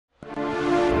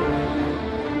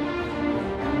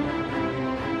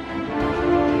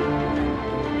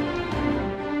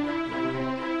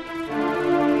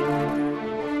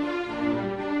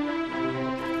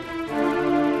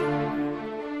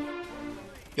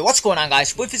Yo, what's going on,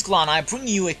 guys? QUiCK, and I'm bringing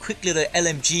you a quick little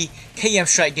LMG K.E.M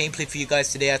strike gameplay for you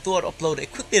guys today. I thought I'd upload a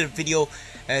quick little video,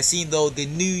 seeing though the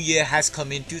new year has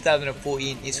come in.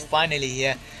 2014 is finally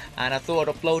here, and I thought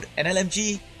I'd upload an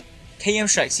LMG K.E.M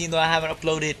strike, seeing though I haven't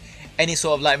uploaded any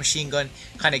sort of light machine gun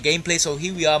kind of gameplay. So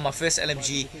here we are, my first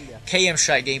LMG K.E.M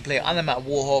strike gameplay on the map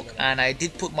Warhawk, and I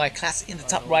did put my class in the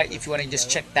top right if you want to just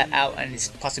check that out, and it's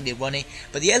possibly running.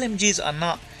 But the LMGs are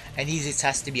not an easy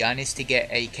task, to be honest, to get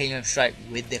a K.E.M strike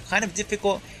with. They're kind of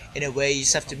difficult in a way. You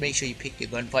just have to make sure you pick your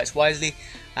gunfights wisely,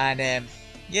 and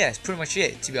yeah, it's pretty much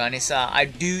it, to be honest. I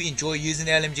do enjoy using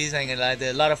the LMGs, I ain't gonna lie,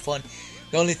 they're a lot of fun.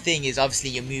 The only thing is obviously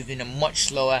you're moving them much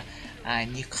slower,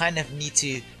 and you kind of need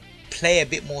to play a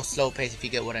bit more slow pace, if you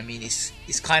get what I mean.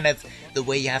 It's kind of the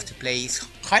way you have to play. It's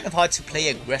kind of hard to play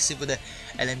aggressive with the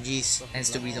LMGs,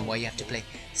 hence the reason why you have to play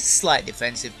slight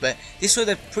defensive. But this was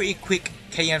a pretty quick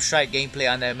K.E.M strike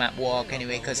gameplay on the map Warhawk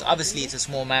anyway, because obviously it's a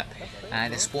small map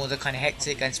and the spawns are kind of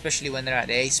hectic, and especially when they're at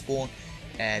the A spawn,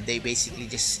 they basically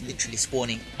just literally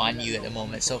spawning on you at the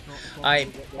moment. So I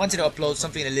wanted to upload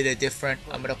something a little different.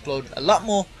 I'm going to upload a lot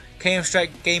more K.E.M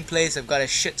strike gameplays. I've got a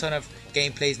shit ton of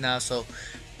gameplays now, so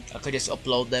I could just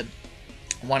upload them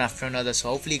one after another. So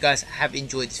hopefully you guys have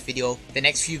enjoyed this video. The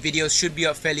next few videos should be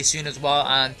up fairly soon as well,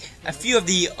 and a few of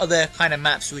the other kind of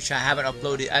maps which I haven't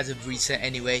uploaded as of recent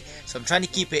anyway. So I'm trying to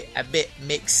keep it a bit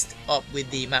mixed up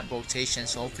with the map rotation,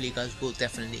 so hopefully you guys will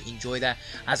definitely enjoy that,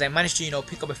 as I managed to, you know,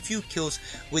 pick up a few kills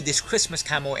with this Christmas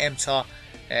camo MTAR,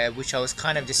 which I was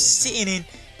kind of just sitting in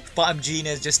bottom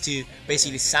geners just to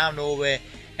basically sound over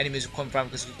enemies were coming from,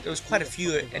 because there was quite a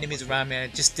few enemies around me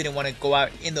and I just didn't want to go out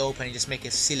in the open and just make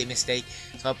a silly mistake.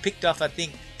 So I picked off, I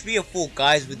think, 3 or 4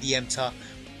 guys with the MTAR,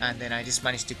 and then I just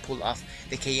managed to pull off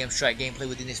the K.E.M strike gameplay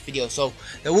within this video. So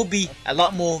there will be a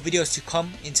lot more videos to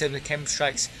come in terms of K.E.M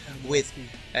strikes with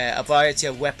a variety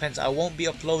of weapons. I won't be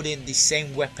uploading the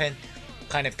same weapon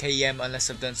kind of K.E.M unless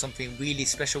I've done something really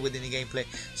special within the gameplay.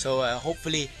 So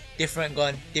hopefully different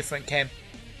gun, different chem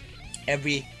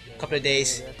every couple of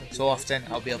days, so often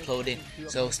I'll be uploading.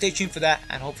 So stay tuned for that,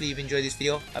 and hopefully you've enjoyed this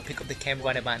video. I'll pick up the chem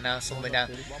right about now, somewhere down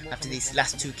after these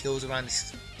last 2 kills around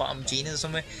this bottom genus or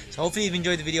somewhere. So hopefully you've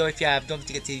enjoyed the video. If you have, don't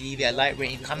forget to leave it a like,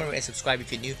 rating, comment, rate, and subscribe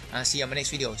if you're new, and I'll see you on my next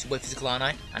video. It's your boy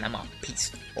QUiCK, and I'm out.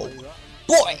 Peace. Oh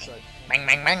boy! Bang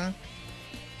bang bang!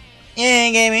 Yeah,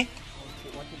 gaming.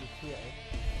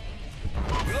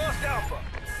 We lost Alpha.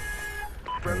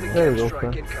 Friendly There K.E.M you go,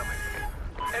 strike sir. incoming.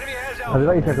 Enemy has I'll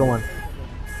let you Alpha. take one.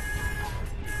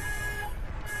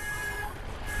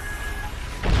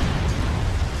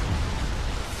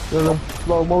 Little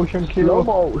slow motion kill.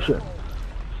 Slow motion.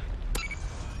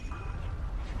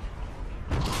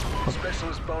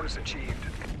 Specialist bonus achieved.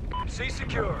 C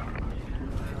secure.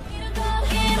 In the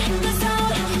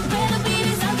zone, where the beat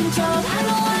is uncontrolled. I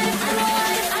know